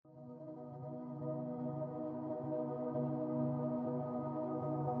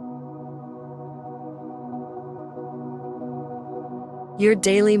Your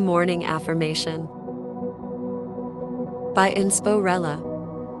daily morning affirmation by Insporella.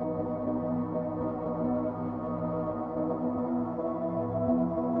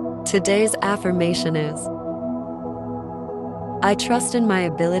 Today's affirmation is: I trust in my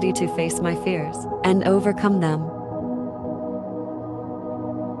ability to face my fears and overcome them.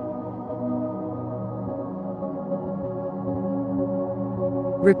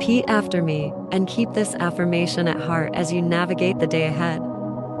 Repeat after me and keep this affirmation at heart as you navigate the day ahead.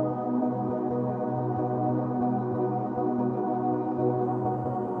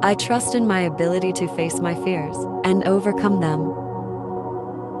 I trust in my ability to face my fears and overcome them.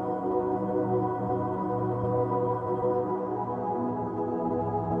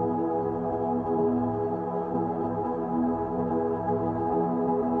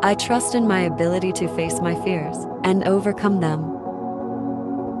 I trust in my ability to face my fears and overcome them.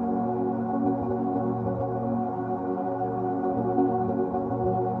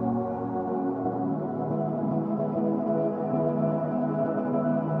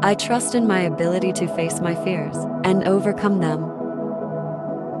 I trust in my ability to face my fears and overcome them.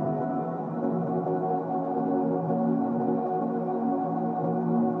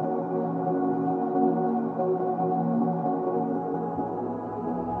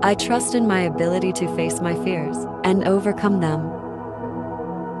 I trust in my ability to face my fears and overcome them.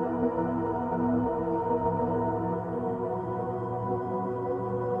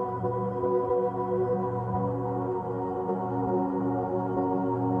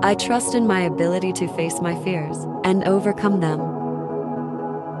 I trust in my ability to face my fears and overcome them.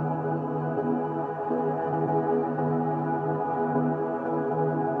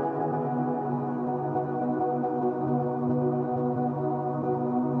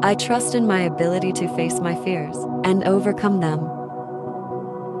 I trust in my ability to face my fears and overcome them.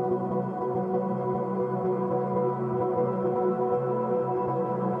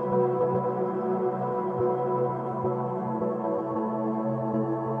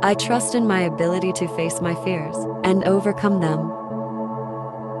 I trust in my ability to face my fears and overcome them.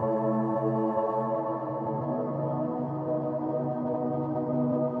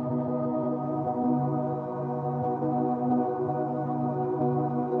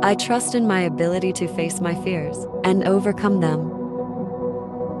 I trust in my ability to face my fears and overcome them.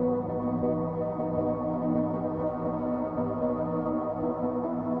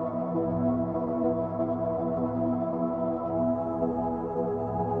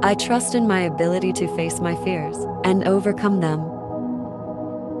 I trust in my ability to face my fears and overcome them.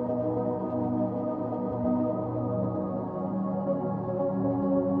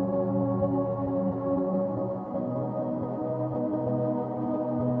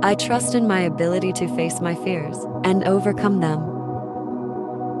 I trust in my ability to face my fears and overcome them.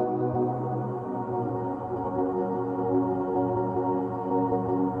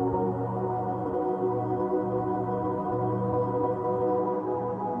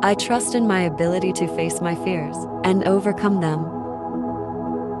 I trust in my ability to face my fears and overcome them.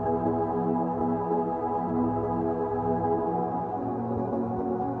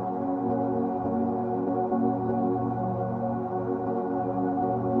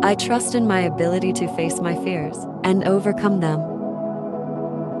 I trust in my ability to face my fears and overcome them.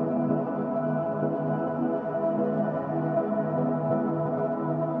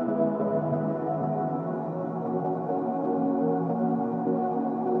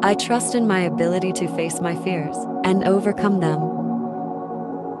 I trust in my ability to face my fears and overcome them.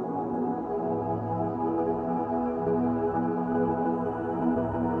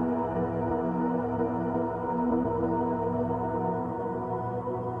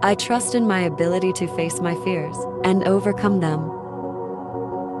 I trust in my ability to face my fears and overcome them.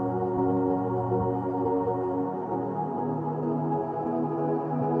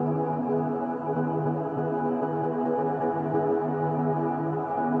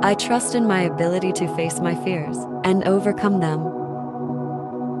 I trust in my ability to face my fears and overcome them.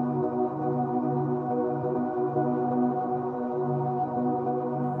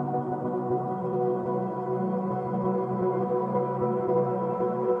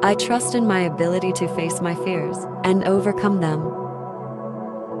 I trust in my ability to face my fears and overcome them.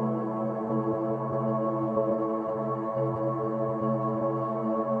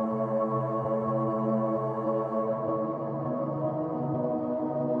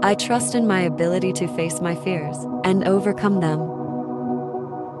 I trust in my ability to face my fears and overcome them.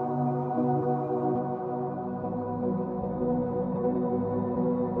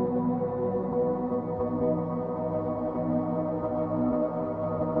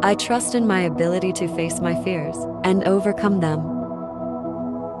 I trust in my ability to face my fears and overcome them.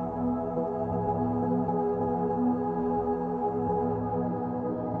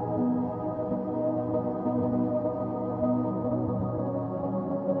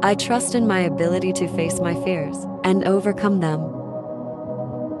 I trust in my ability to face my fears and overcome them.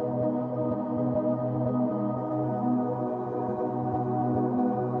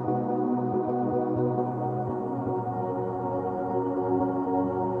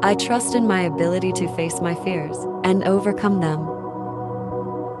 I trust in my ability to face my fears and overcome them.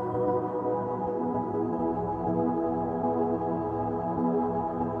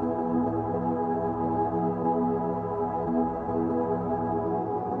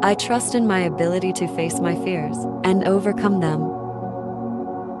 I trust in my ability to face my fears and overcome them.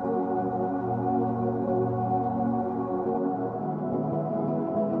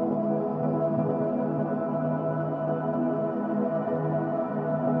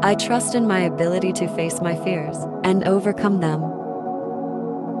 I trust in my ability to face my fears and overcome them.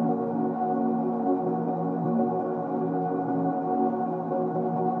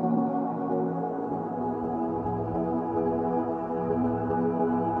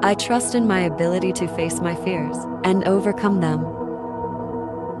 I trust in my ability to face my fears and overcome them.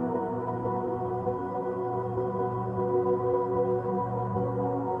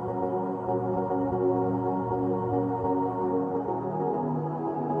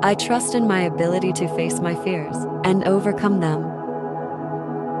 I trust in my ability to face my fears and overcome them.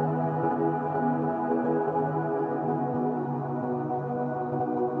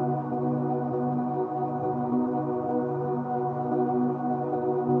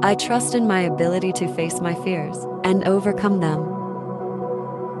 I trust in my ability to face my fears and overcome them.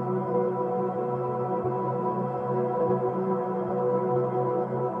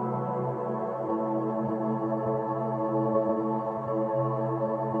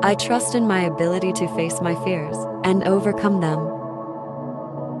 I trust in my ability to face my fears and overcome them.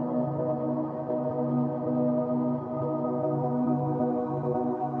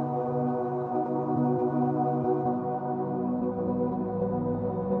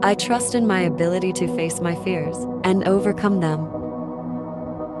 I trust in my ability to face my fears and overcome them.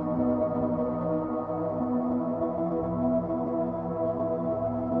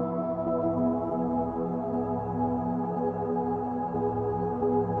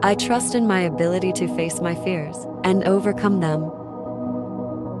 I trust in my ability to face my fears and overcome them.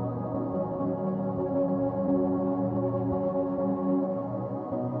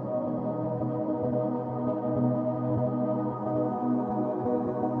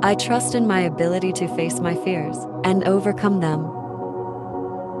 I trust in my ability to face my fears and overcome them.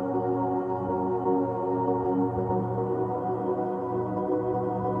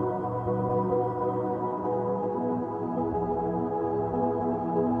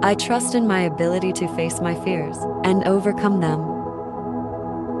 I trust in my ability to face my fears and overcome them.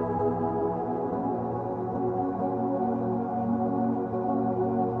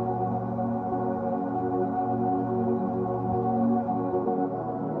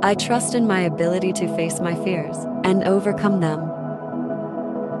 I trust in my ability to face my fears and overcome them.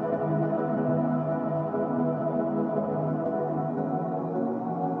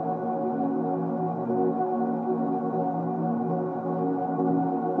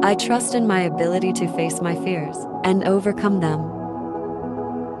 I trust in my ability to face my fears and overcome them.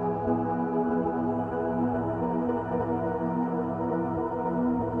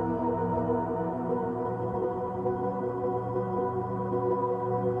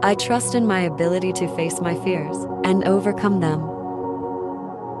 I trust in my ability to face my fears and overcome them.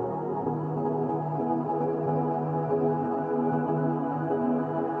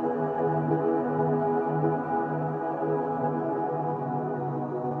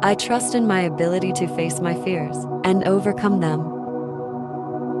 I trust in my ability to face my fears and overcome them.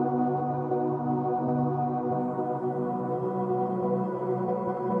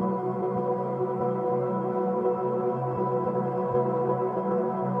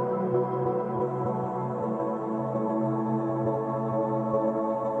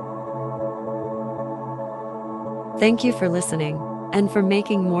 Thank you for listening and for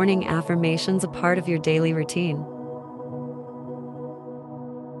making morning affirmations a part of your daily routine.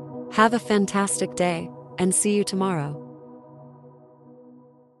 Have a fantastic day, and see you tomorrow.